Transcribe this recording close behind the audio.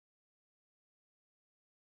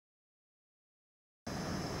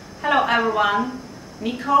everyone,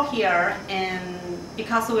 Nicole here, and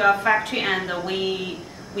because we are a factory and we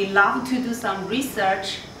love to do some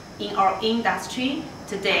research in our industry,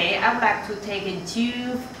 today I would like to take a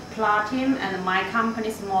Joovv Platinum and my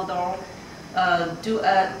company's model,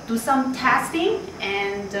 do some testing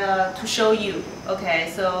and to show you.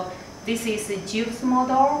 Okay, so this is a Joovv's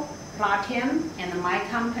model, Platinum, and my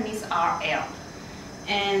company's RL.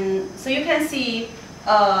 And so you can see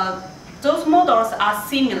those models are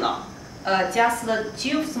similar, just the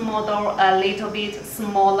Joovv's model a little bit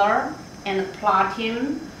smaller, and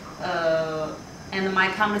Platinum and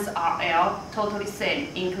my company's RL totally same,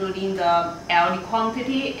 including the LED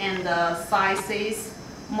quantity and the sizes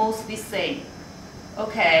mostly same.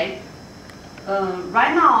 Okay,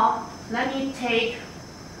 right now let me take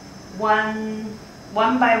one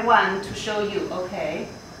by one to show you. Okay,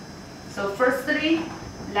 so firstly,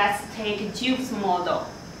 let's take Joovv's model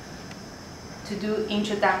to do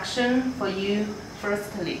introduction for you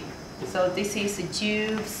firstly. So this is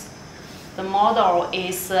Joovv's. The model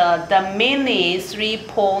is the Mini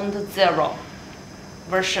 3.0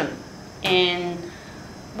 version, and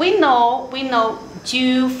we know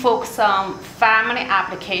Joovv focus on family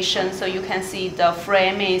application. So you can see the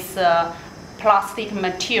frame is plastic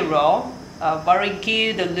material, very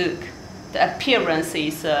good look. The appearance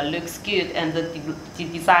is looks good, and the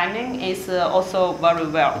designing is also very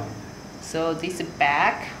well. So this is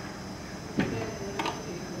back.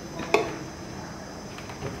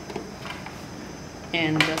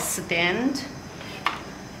 And the stand.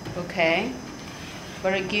 Okay,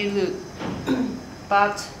 very good look.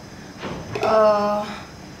 But the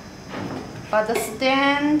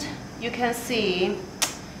stand, you can see,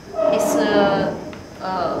 is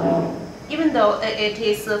even though it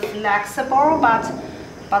is flexible, but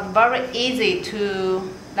very easy to,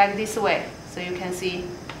 like this way. So you can see,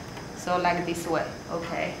 so like this way.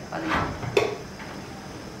 Okay,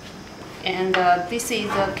 and this is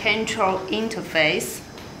the control interface.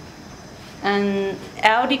 And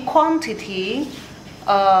LED quantity,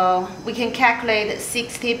 we can calculate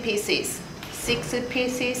 60 pieces. 60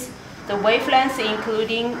 pieces. The wavelengths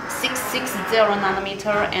including 660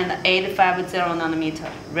 nanometer and 850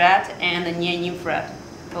 nanometer, red and near infrared.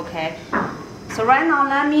 Okay. So right now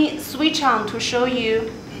let me switch on to show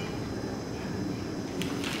you.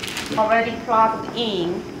 Already plugged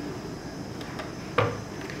in.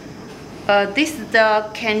 This is the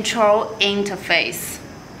control interface.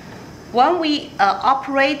 When we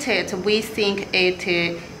operate it, we think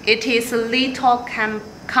it is a little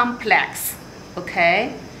complex.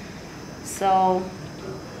 Okay, so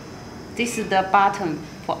this is the button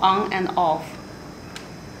for on and off.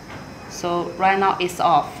 So right now it's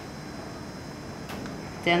off,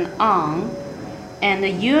 then on, and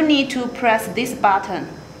you need to press this button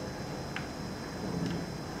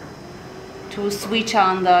to switch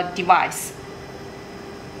on the device.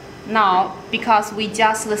 Now, because we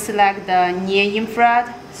just select the near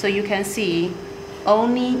infrared, so you can see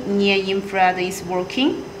only near infrared is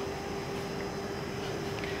working.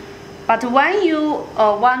 But when you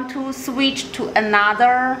want to switch to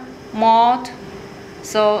another mode,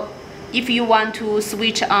 so if you want to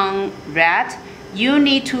switch on red, you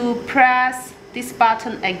need to press this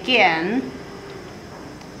button again,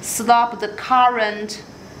 stop the current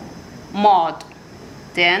mode,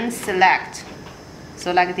 then select,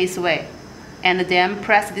 so like this way, and then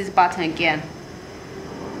press this button again,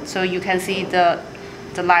 so you can see the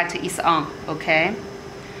light is on. Okay,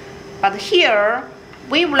 but here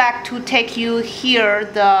we would like to take you hear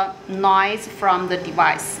the noise from the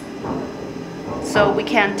device, so we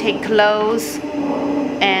can take close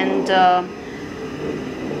and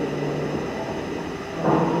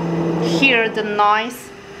hear the noise.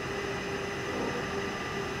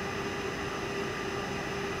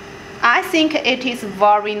 I think it is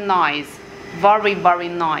very nice, very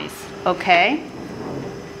nice. Okay,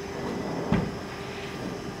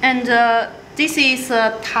 and this is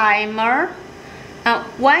a timer.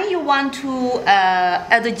 When you want to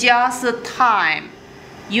adjust the time,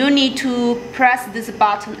 you need to press this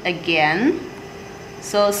button again,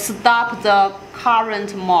 so stop the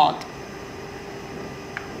current mode.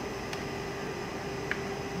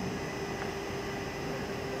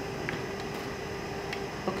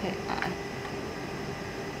 Okay.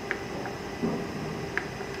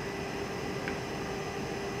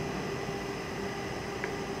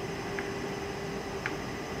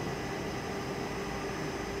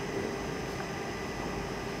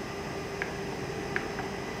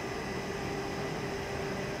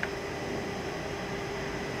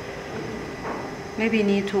 Maybe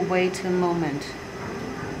need to wait a moment.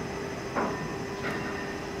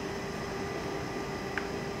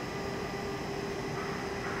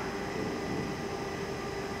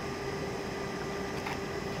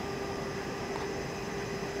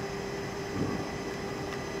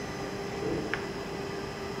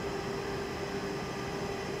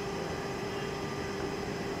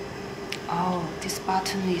 This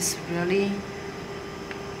button is really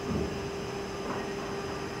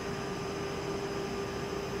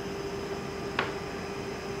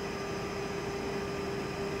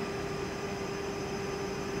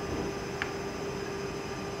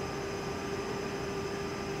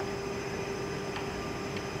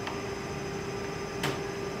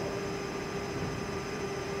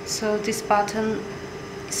so this button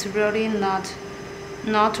is really not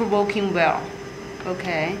working well.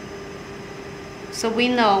 Okay, so we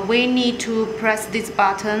know we need to press this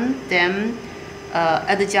button, then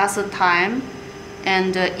adjust the time,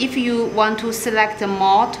 and if you want to select the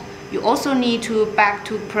mode, you also need to back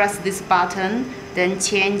to press this button, then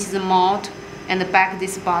change the mode and back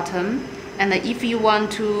this button. And if you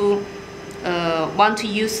want to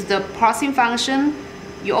use the pausing function,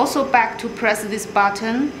 you also back to press this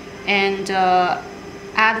button and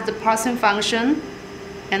add the pausing function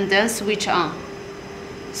and then switch on.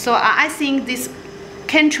 So I think this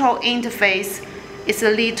control interface is a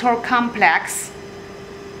little complex.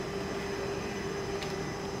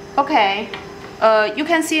 Okay, you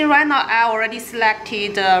can see right now I already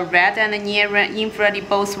selected red and near infrared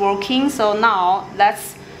both working. So now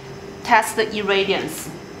let's test the irradiance.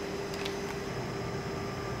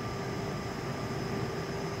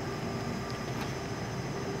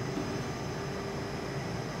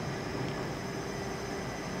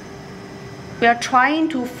 We are trying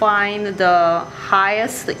to find the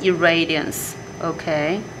highest irradiance.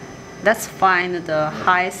 Okay, let's find the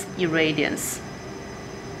highest irradiance.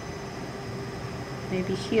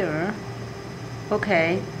 Maybe here.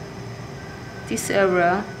 Okay, this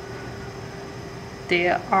area,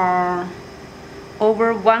 there are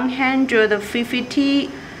over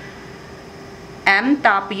 150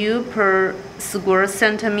 MW per square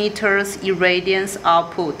centimeters irradiance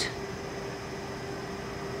output.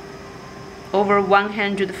 Over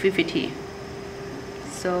 150.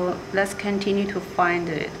 So let's continue to find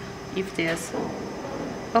it. If there's,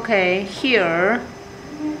 okay, here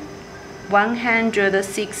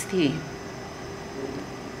 160.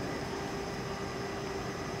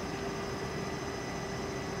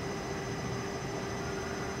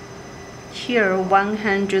 Here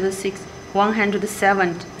 106,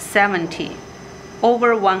 170,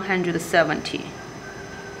 over 170.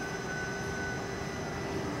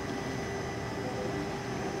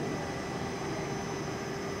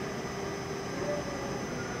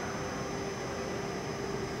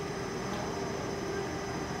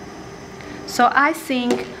 So I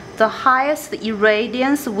think the highest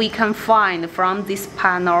irradiance we can find from this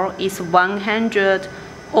panel is 100,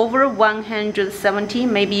 over 170,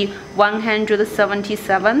 maybe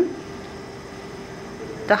 177.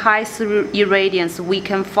 The highest irradiance we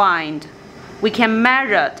can find, we can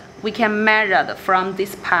measure from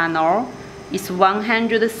this panel is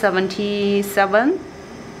 177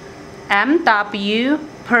 MW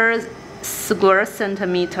per square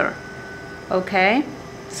centimeter. Okay.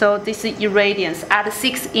 So this is irradiance at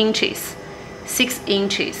 6 inches. 6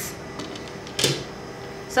 inches.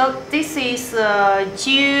 So this is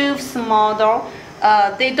Joovv's model.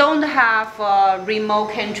 They don't have a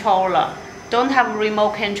remote controller.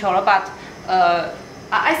 But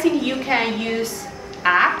I think you can use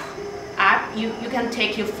app. You can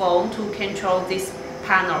take your phone to control this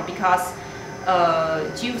panel, because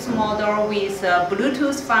Joovv's model with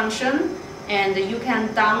Bluetooth function. And you can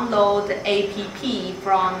download the app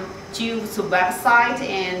from Joovv's website,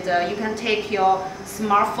 and you can take your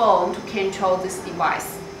smartphone to control this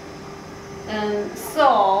device. And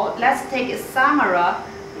so let's take a summary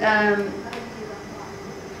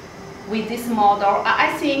with this model.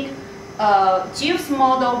 I think Joovv's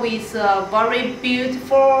model with a very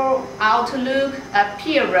beautiful outlook,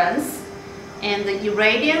 appearance, and the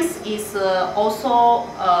irradiance is also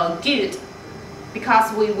good,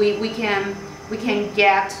 because we can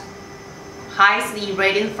get highest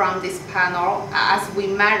irradiance from this panel, as we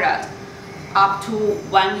measured up to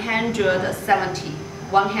 170,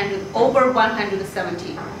 over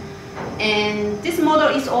 170. And this model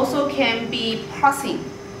is also can be pausing.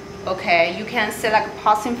 Okay, you can select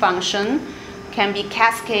pausing function, can be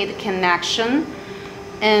cascade connection,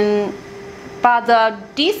 but the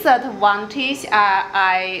disadvantage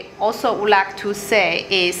I also would like to say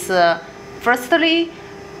is, firstly,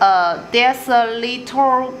 there's a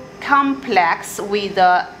little complex with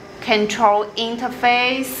the control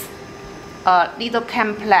interface, little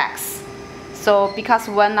complex. So because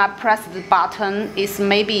when I press the button,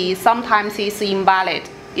 sometimes it's invalid.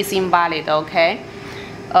 Okay.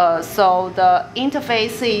 So the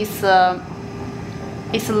interface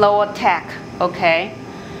is lower tech. Okay.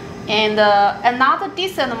 And another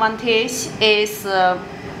disadvantage is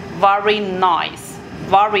very nice,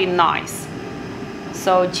 very nice.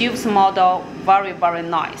 So Joovv's model, very, very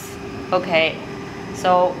nice. Okay,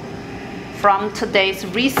 so from today's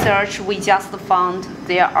research, we just found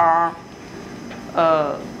there are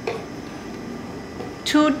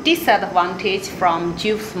two disadvantages from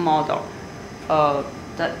Joovv's model.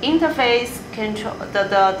 The interface control,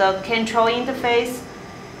 the control interface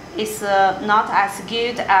is not as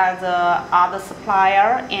good as the other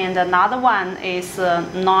supplier, and another one is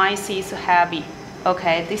noise is heavy.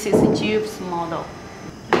 Okay, this is Joovv's model.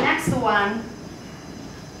 Next one,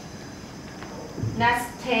 let's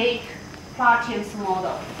take Platinum's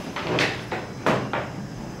model.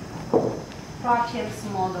 Platinum's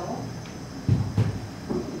model.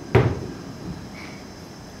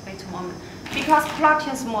 Wait a moment. Because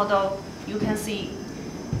Platinum's model, you can see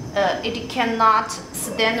it cannot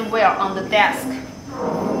stand well on the desk.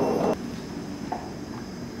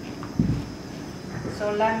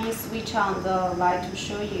 So let me switch on the light to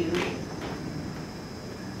show you.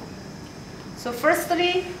 So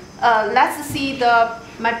firstly, let's see the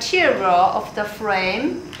material of the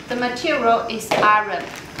frame. The material is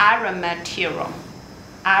iron material.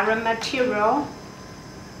 Iron material.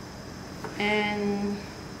 And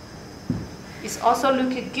it's also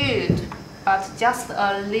looking good, but just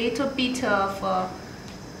a little bit of a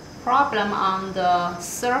problem on the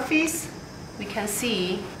surface. We can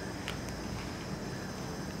see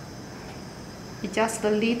it's just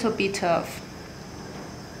a little bit of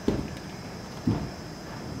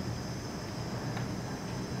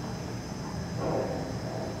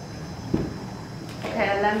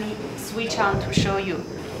let me switch on to show you.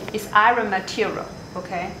 It's iron material,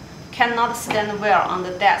 okay? Cannot stand well on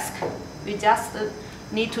the desk. We just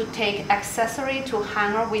need to take accessory to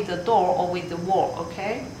hang with the door or with the wall,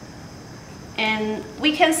 okay? And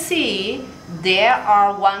we can see there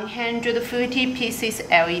are 150 pieces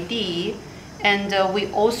LED, and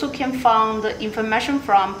we also can find information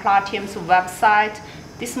from Platinum's website.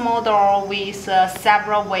 This model with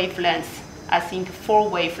several wavelengths, I think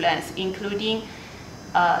 4 wavelengths, including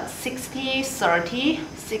 60-30,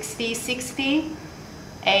 60-60,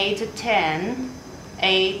 8-10,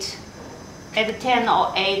 8-10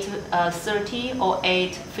 or 8-30 or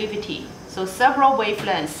 8-50. So several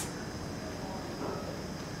wavelengths.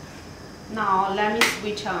 Now let me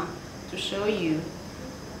switch on to show you.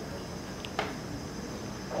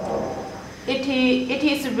 It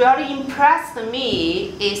is really impressed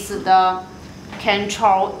me is the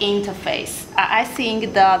control interface. I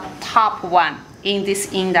think the top one in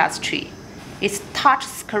this industry is touch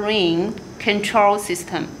screen control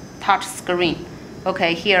system. Touch screen.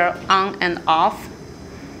 Okay, here on and off,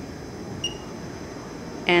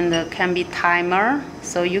 and can be timer,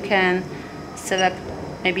 so you can select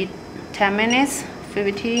maybe 10 minutes,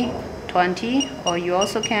 50, 20, or you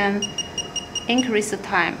also can increase the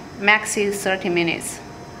time. Max is 30 minutes.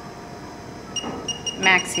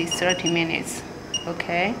 Max is 30 minutes.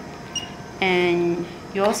 Okay, and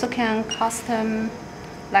you also can custom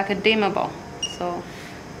like a dimmable. So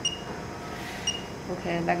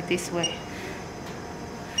okay, like this way.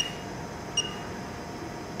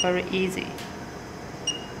 Very easy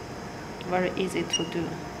to do.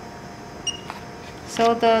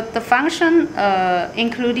 So the function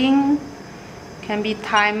including can be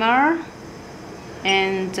timer,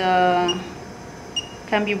 and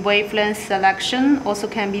can be wavelength selection, also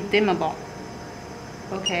can be dimmable.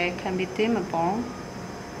 Okay, can be dimmable.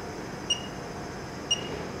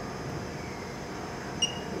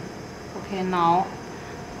 Okay, now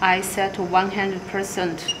I set to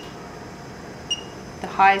 100%, the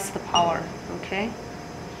highest power. Okay,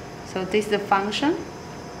 so this is the function,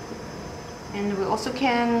 and we also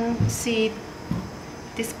can see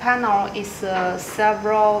this panel is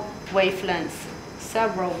several wavelengths.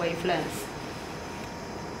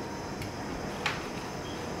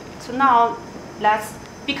 So now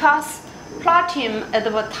because Platinum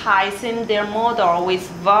advertising their model with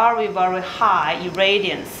very, very high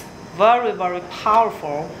irradiance, very, very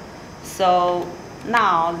powerful. So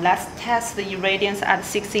now let's test the irradiance at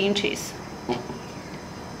 6 inches.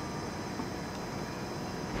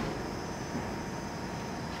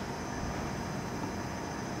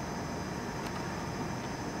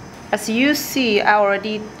 As you see, I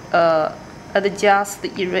already adjust the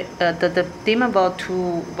dimmable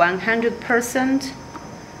to 100%.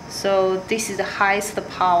 So this is the highest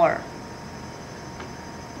power.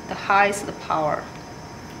 The highest power.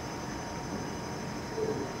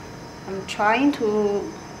 I'm trying to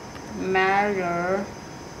measure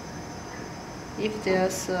if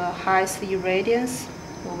there's a highest irradiance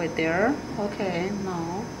over there. Okay,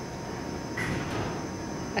 no.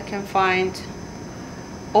 I can find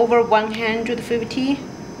over 150,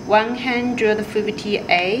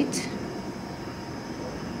 158.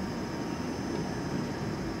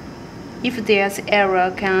 If there's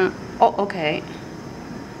error, can, oh, okay,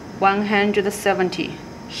 170.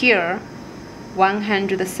 Here,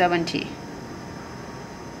 170.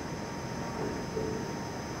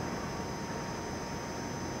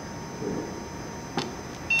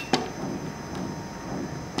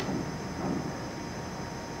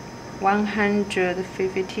 One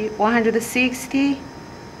 160.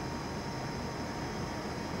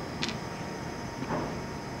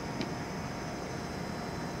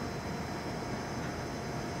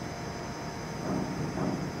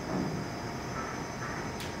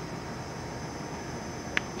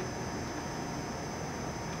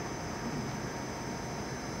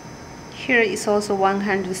 Here is also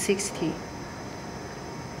 160.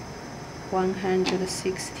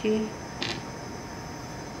 160.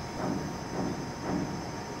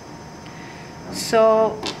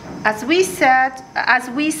 So, as we said, as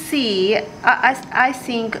we see, I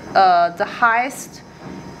think the highest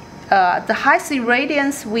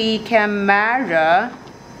irradiance we can measure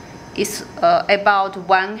is about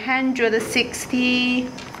 160,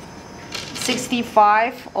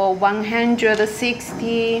 65 or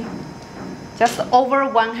 160, just over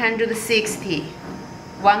 160,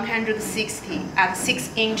 160 at 6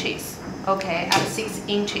 inches. Okay, at 6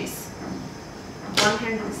 inches,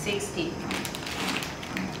 160.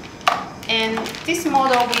 And this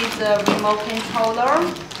model with the remote controller,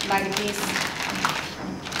 like this.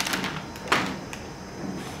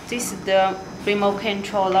 This is the remote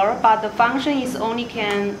controller, but the function is only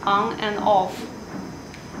can on and off.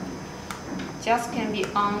 Just can be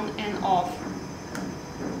on and off.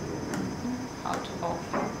 How to off?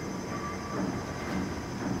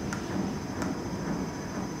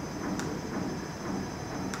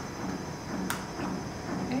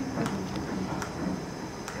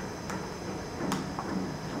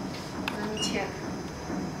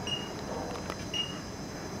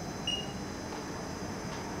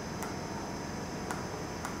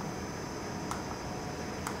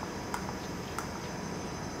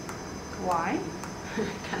 Why?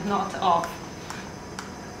 Cannot off.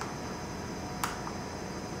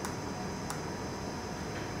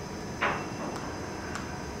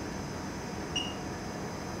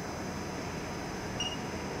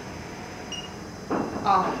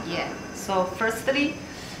 Oh yeah. So firstly,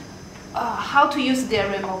 how to use the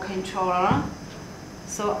remote controller.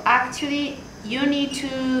 So actually, you need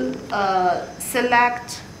to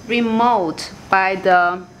select remote by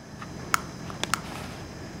the.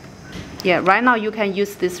 Yeah, right now you can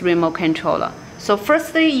use this remote controller. So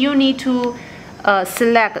firstly, you need to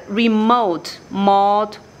select remote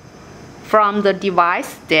mode from the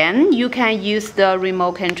device. Then you can use the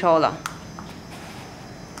remote controller.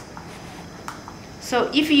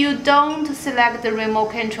 So if you don't select the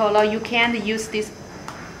remote controller, you can't use this.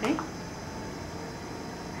 Okay?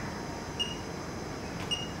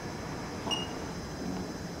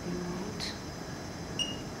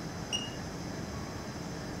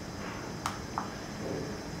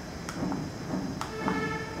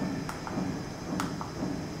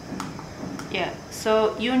 Yeah,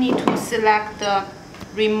 so you need to select the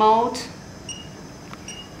remote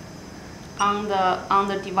on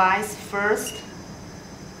the device first,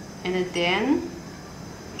 and then.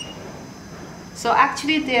 So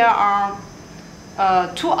actually there are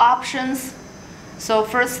two options. So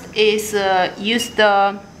first is use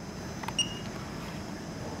the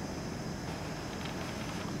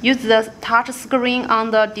touch screen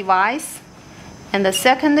on the device, and the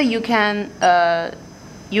second you can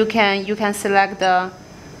select the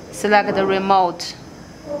remote.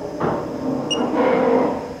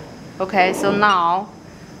 Okay, so now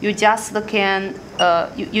you just can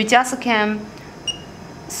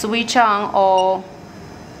switch on or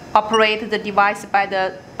operate the device by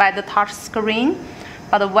the touch screen.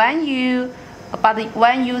 But when you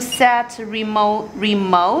set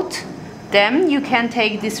remote, then you can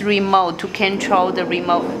take this remote to control the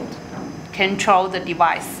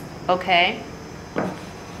device. Okay.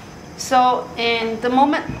 So in the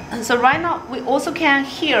moment, so right now we also can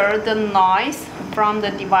hear the noise from the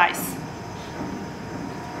device.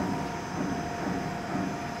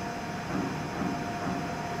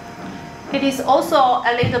 It is also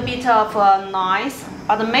a little bit of a noise,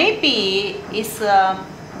 but maybe it's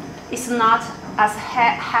not as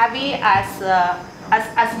heavy as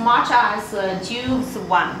much as Joovv's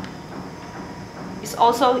one. It's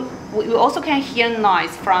also we also can hear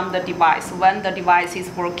noise from the device when the device is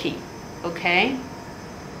working. Okay.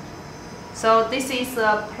 So this is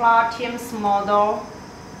a Platinum's model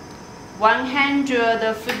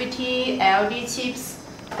 150 LED chips.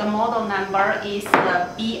 The model number is the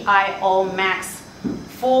BioMAX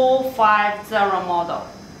 450 model.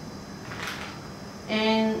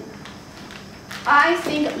 And I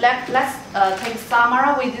think let's take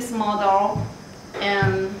summary with this model.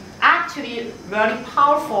 And actually really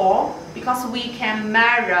powerful because we can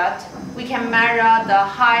measure the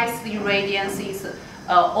highest irradiance is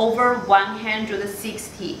over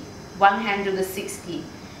 160.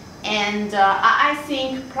 And I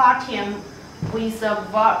think platinum with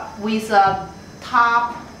a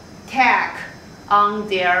top tech on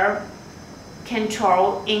their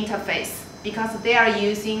control interface, because they are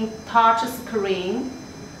using touch screen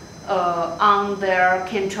on their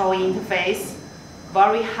control interface,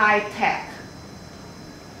 very high tech.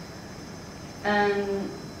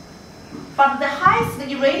 But the highest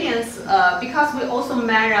irradiance, because we also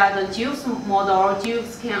measure the Joovv model,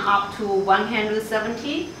 Joovv can up to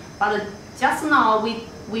 170. But just now we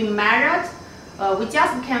measured, we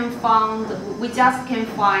just can find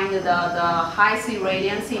the highest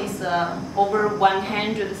irradiance is over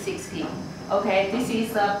 160. Okay, this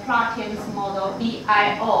is a platinum's model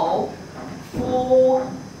BIO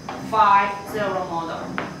 450 model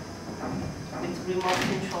with remote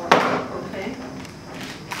control. Okay.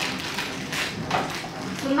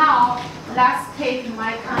 So now let's take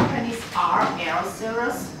my company's RL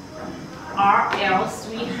series,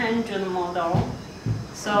 RL300 model.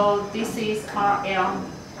 So this is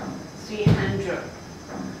RL300.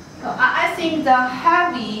 So I think the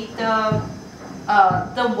heavy, the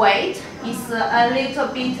weight is a little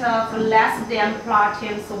bit of less than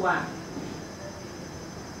platinum's one,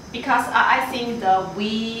 because I think the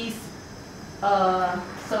width.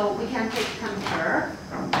 So we can take compare.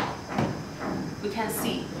 We can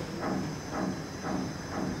see.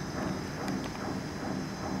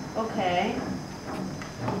 Okay.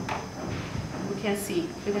 We can see.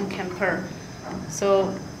 We can compare.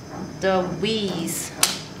 So the width,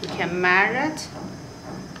 we can measure it.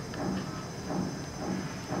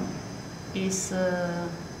 Is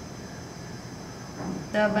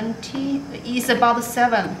 70. Is about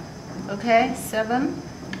 7. Okay, 7.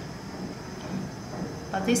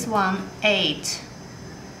 But this one 8.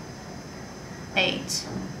 8.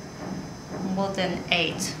 More than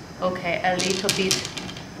 8. Okay, a little bit.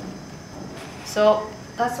 So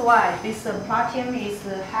that's why this platinum is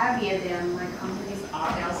heavier than my company's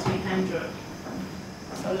RL300.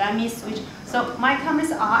 So let me switch. So my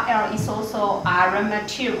company's RL is also iron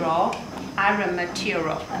material. At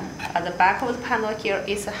the back of the panel here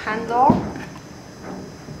is a handle.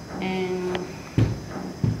 And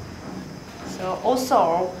so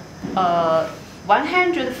also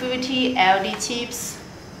 150 LED chips,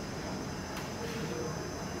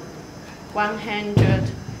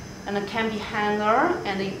 100, and it can be hanger,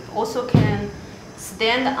 and it also can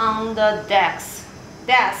stand on the desk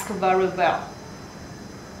very well.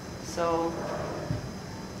 So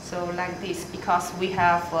like this, because we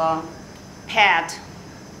have a pad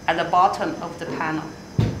at the bottom of the panel.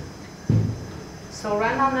 So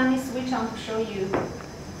right now let me switch on to show you.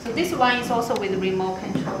 So this one is also with remote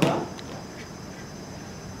controller.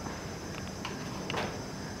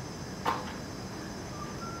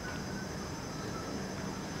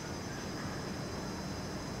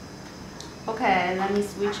 Okay, let me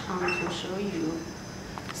switch on to show you.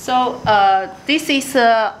 So this is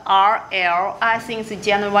RL, I think it's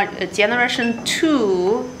generation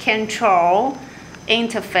 2 control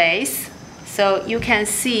interface. So you can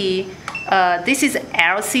see this is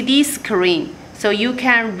LCD screen. So you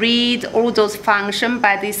can read all those functions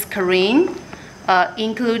by this screen,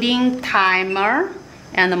 including timer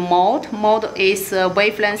and mode. Mode is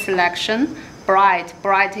wavelength selection, bright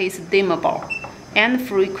is dimmable, and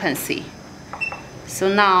frequency. So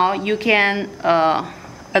now you can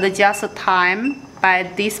adjust the time by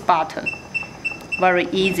this button. Very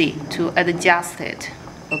easy to adjust it.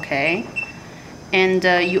 Okay, and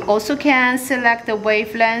you also can select the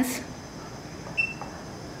wavelength.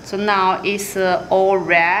 So now it's all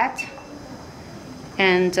red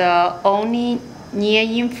and only near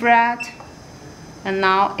infrared, and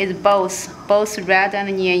now it's both red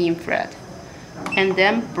and near infrared, and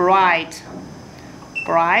then bright.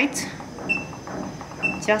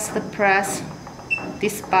 Just press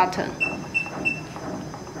this button.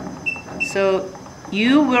 So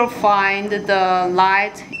you will find the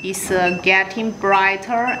light is getting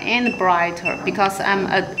brighter and brighter because I'm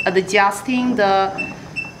adjusting the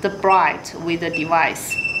bright with the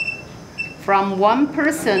device from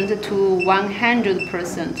 1% to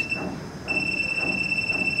 100%.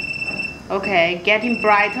 Okay, getting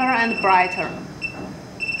brighter and brighter.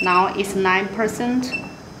 Now it's 9%.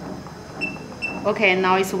 Okay,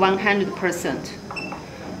 now it's 100%.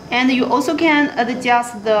 And you also can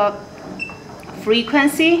adjust the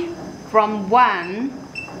frequency from 1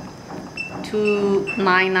 to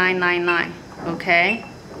 9999. Okay.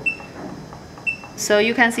 So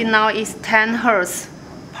you can see now it's 10 Hertz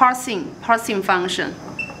parsing function,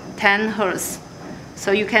 10 Hertz.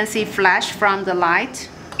 So you can see flash from the light.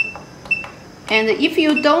 And if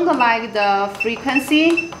you don't like the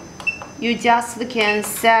frequency, you just can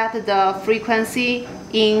set the frequency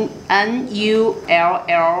in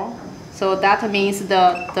NULL. So that means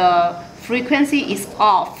the frequency is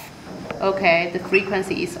off. Okay, the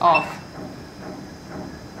frequency is off.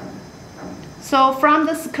 So from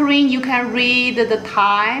the screen you can read the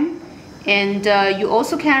time, and you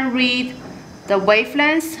also can read the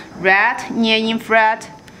wavelengths, red, near infrared.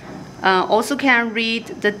 Also can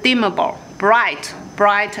read the dimmable, bright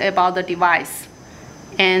about the device,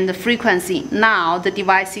 and the frequency. Now the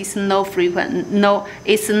device is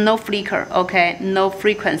it's no flicker. Okay, no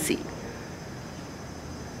frequency.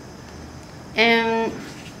 And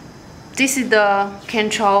this is the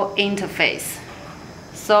control interface.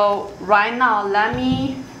 So right now, let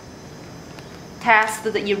me test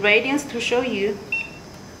the irradiance to show you.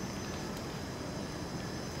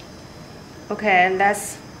 Okay,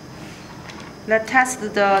 let's test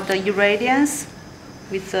the irradiance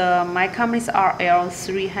with my company's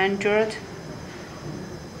RL300.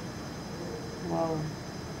 Wow.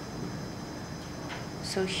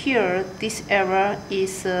 So here, this error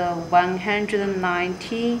is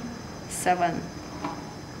 197.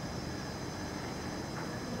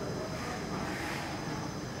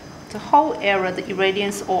 The whole area, the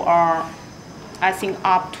irradiance are, I think,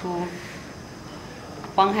 up to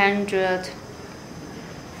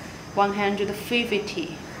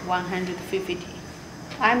 150.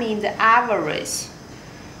 I mean the average.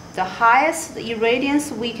 The highest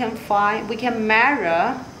irradiance we can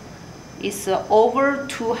measure is over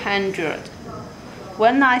 200.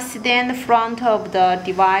 When I stand in front of the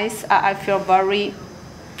device, I feel very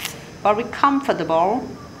comfortable,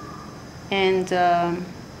 and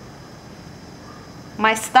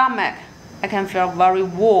my stomach, I can feel very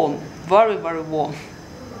warm, very warm.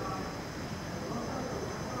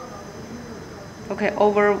 Okay,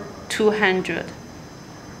 over 200.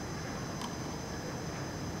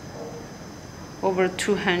 Over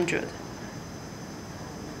 200.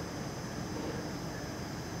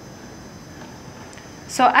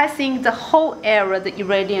 So I think the whole area, the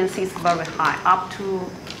irradiance is very high, up to,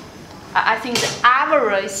 I think the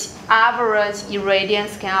average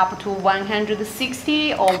irradiance can up to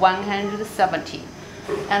 160 or 170.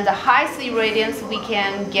 And the highest irradiance we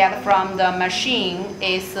can get from the machine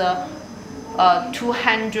is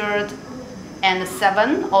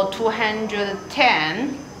 207 or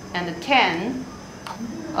 210 and 10,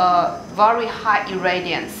 very high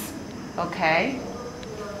irradiance. Okay.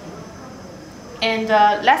 And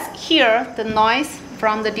let's hear the noise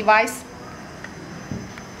from the device.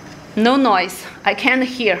 No noise. I can't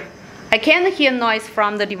hear noise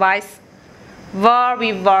from the device.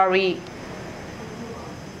 Very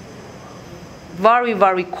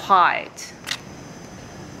quiet.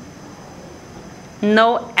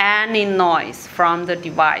 No any noise from the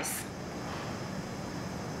device.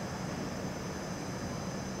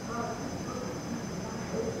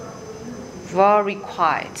 Very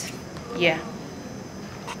quiet. Yeah.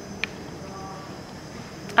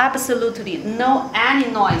 Absolutely no any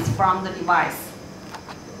noise from the device,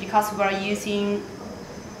 because we are using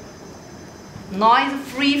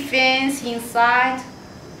noise-free fans inside.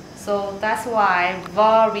 So that's why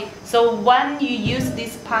so when you use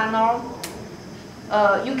this panel,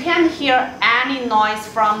 you can't hear any noise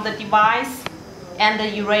from the device, and the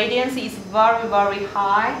irradiance is very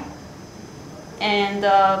high, and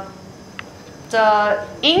the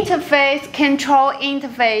interface, control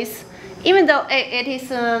interface, even though it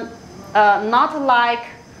is not like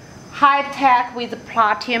high-tech with the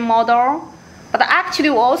platinum model, but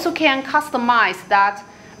actually we also can customize that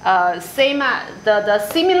the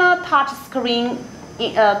similar touch screen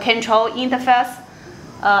control interface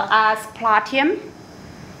as platinum.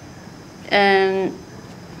 And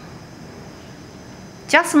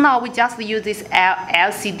just now we just use this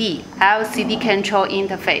LCD control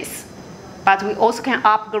interface, but we also can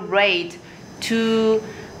upgrade to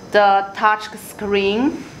the touch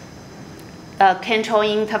screen control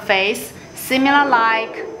interface, similar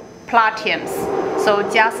like platinums. So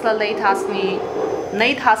just let us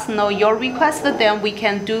know your request, then we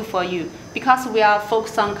can do for you, because we are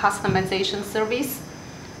focused on customization service.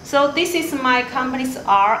 So this is my company's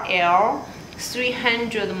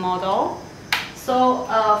RL300 model. So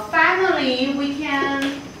finally we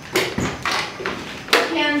can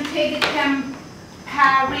can take a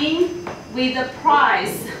comparing with the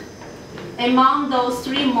price among those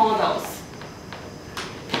three models.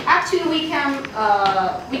 Actually, we can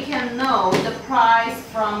know the price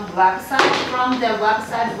from the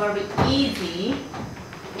website very easy.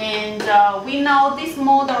 And we know this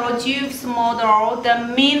model, Joovv's model, the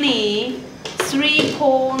Mini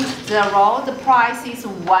 3.0, the price is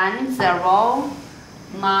 $1099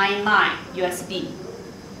 USD.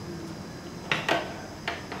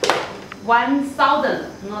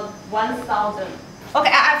 1,000, not 1,000.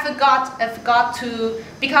 Okay, I forgot to,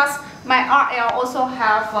 because my RL also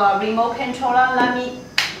have a remote controller. Let me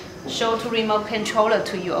show the remote controller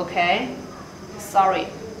to you, okay? Sorry.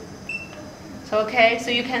 So, okay,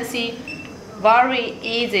 so you can see very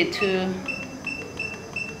easy to,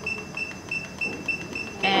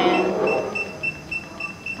 and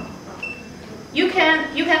you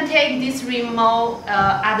can take this remote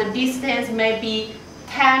at a distance maybe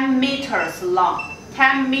 10 meters long.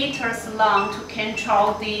 10 meters long to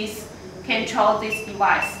control this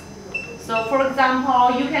device. So for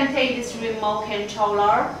example, you can take this remote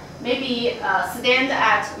controller, maybe stand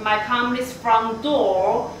at my company's front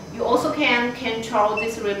door. You also can control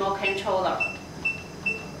this remote controller.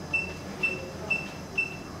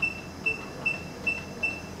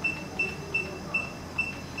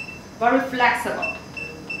 Very flexible.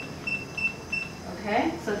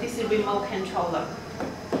 Okay, so this is remote controller.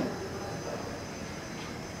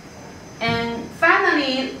 And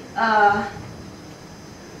finally,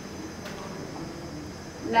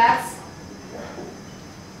 let's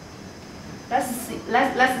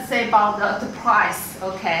say about the price.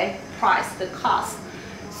 Okay, the cost.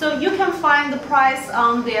 So you can find the price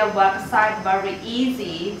on their website very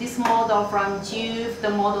easy. This model from Joovv, the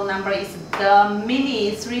model number is the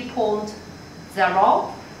Mini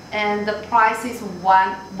 3.0, and the price is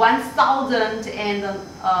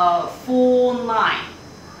 $1,049.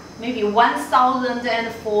 Maybe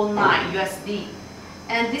 $1,049 USD,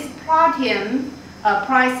 and this Platinum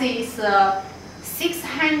price is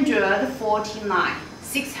 $649.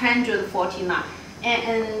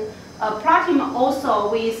 And Platinum also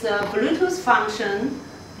with Bluetooth function,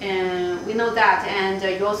 and we know that. And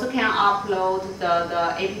you also can upload the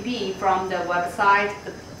app from the website.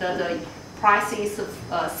 The price is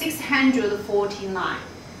 $649,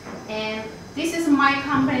 and this is my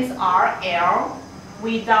company's RL.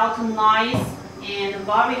 Without noise and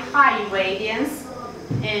very high irradiance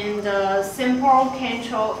and simple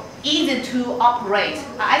control, easy to operate.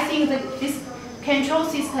 I think that this control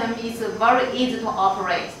system is very easy to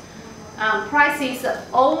operate. Price is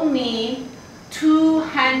only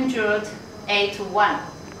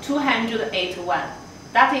 $281.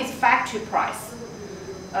 That is factory price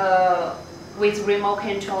with remote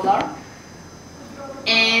controller.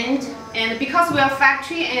 And because we are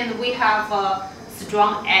factory and we have a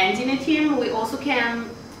strong engineering team, we also can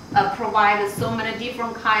provide so many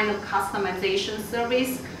different kind of customization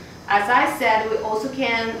service. As I said, we also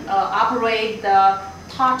can operate the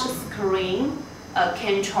touch screen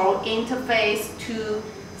control interface to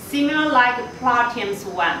similar like Platinum's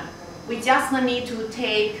one. We just need to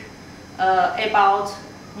take about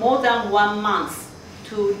more than 1 month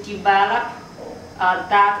to develop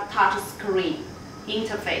that touch screen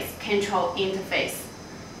interface, control interface.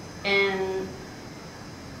 And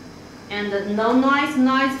no noise,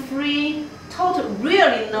 noise-free,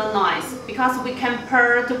 really no noise, because we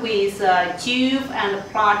compared with Joovv and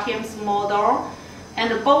Platinum's model,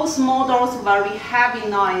 and both models very heavy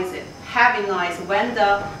noise when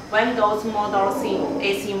those models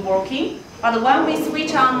is in working. But when we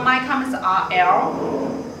switch on my company's RL,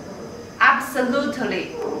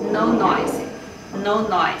 absolutely no noise,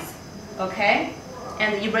 okay,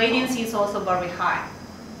 and the irradiance is also very high.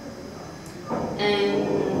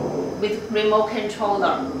 And with remote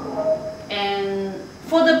controller. And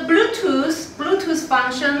for the Bluetooth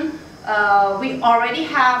function, we already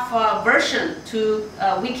have a version to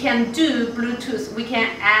we can do Bluetooth. We can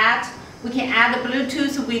add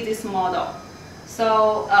Bluetooth with this model.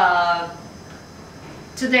 So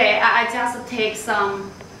today I just take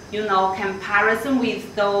some comparison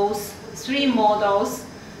with those three models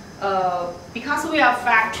because we are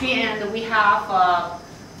factory and we have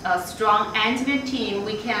a strong engineering team.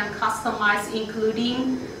 We can customize,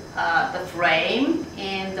 including the frame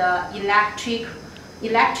and electric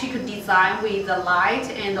design with the light,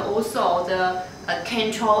 and also the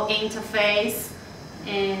control interface,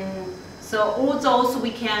 and so all those we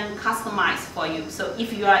can customize for you. So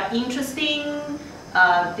if you are interested in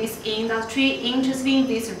this industry, interested in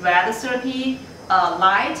this red therapy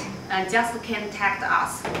light, just contact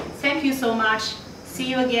us. Thank you so much. See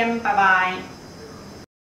you again. Bye bye.